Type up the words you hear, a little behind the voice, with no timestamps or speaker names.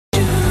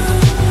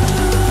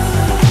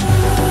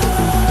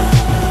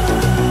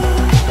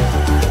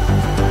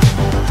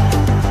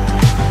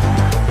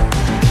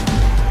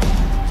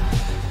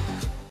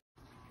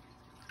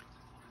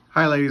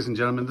Hi ladies and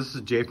gentlemen, this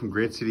is Jay from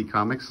Great City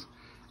Comics,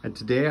 and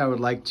today I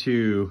would like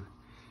to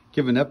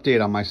give an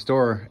update on my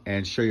store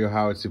and show you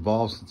how it's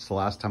evolved since the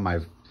last time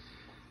I've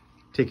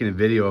taken a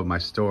video of my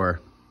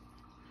store.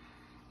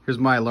 Here's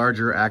my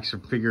larger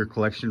action figure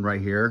collection right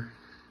here.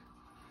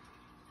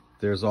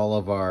 There's all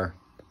of our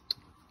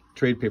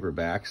trade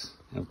paperbacks,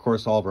 and of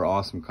course all of our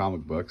awesome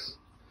comic books.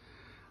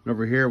 And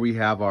over here we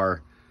have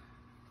our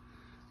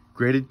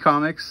graded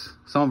comics,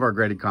 some of our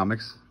graded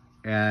comics,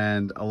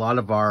 and a lot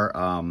of our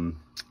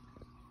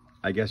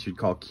I guess you'd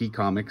call key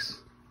comics.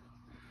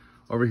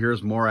 Over here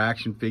is more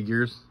action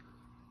figures,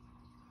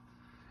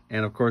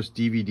 and of course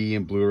DVD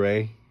and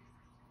Blu-ray.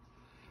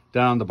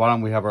 Down on the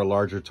bottom we have our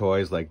larger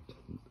toys like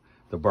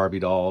the Barbie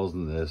dolls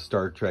and the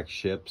Star Trek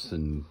ships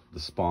and the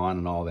Spawn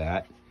and all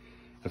that.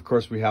 Of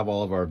course we have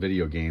all of our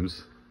video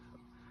games.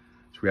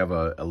 So we have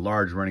a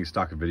large running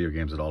stock of video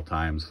games at all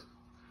times.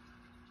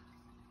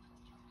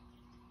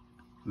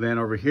 Then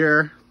over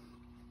here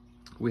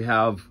we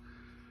have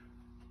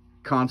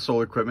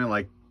console equipment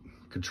like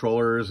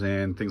controllers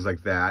and things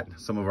like that.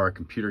 Some of our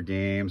computer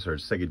games, our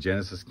Sega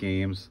Genesis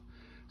games,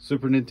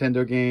 Super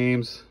Nintendo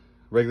games,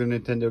 regular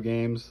Nintendo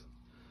games,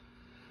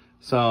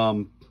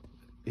 some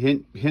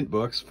hint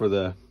books for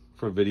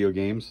video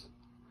games.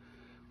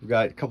 We've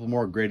got a couple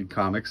more graded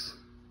comics,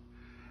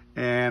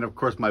 and of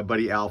course my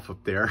buddy Alf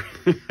up there.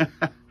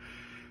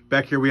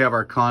 Back here we have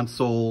our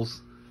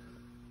consoles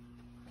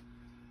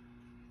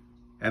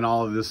and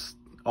all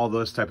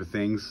those type of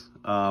things.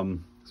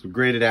 Some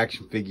graded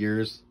action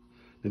figures,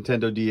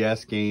 Nintendo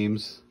DS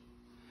games,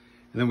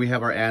 and then we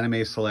have our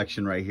anime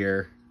selection right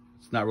here.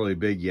 It's not really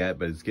big yet,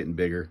 but it's getting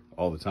bigger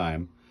all the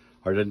time.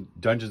 Our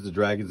Dungeons and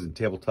Dragons and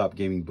tabletop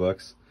gaming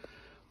books,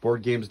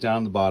 board games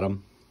down the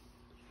bottom,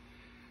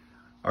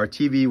 our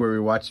TV where we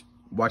watch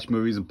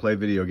movies and play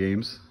video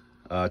games,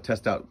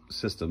 test out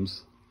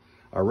systems,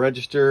 our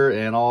register,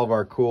 and all of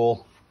our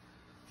cool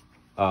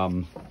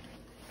behind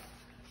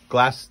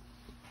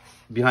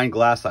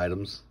glass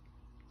items.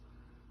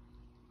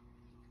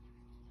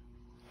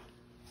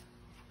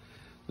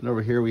 And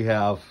over here we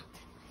have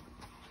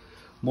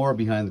more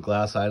behind the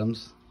glass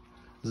items.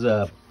 There's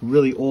a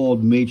really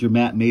old Major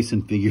Matt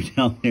Mason figure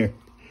down there.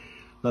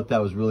 Thought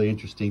that was really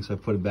interesting, so I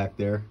put it back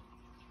there.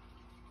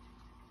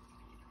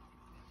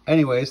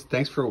 Anyways,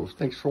 thanks for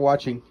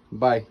watching.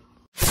 Bye.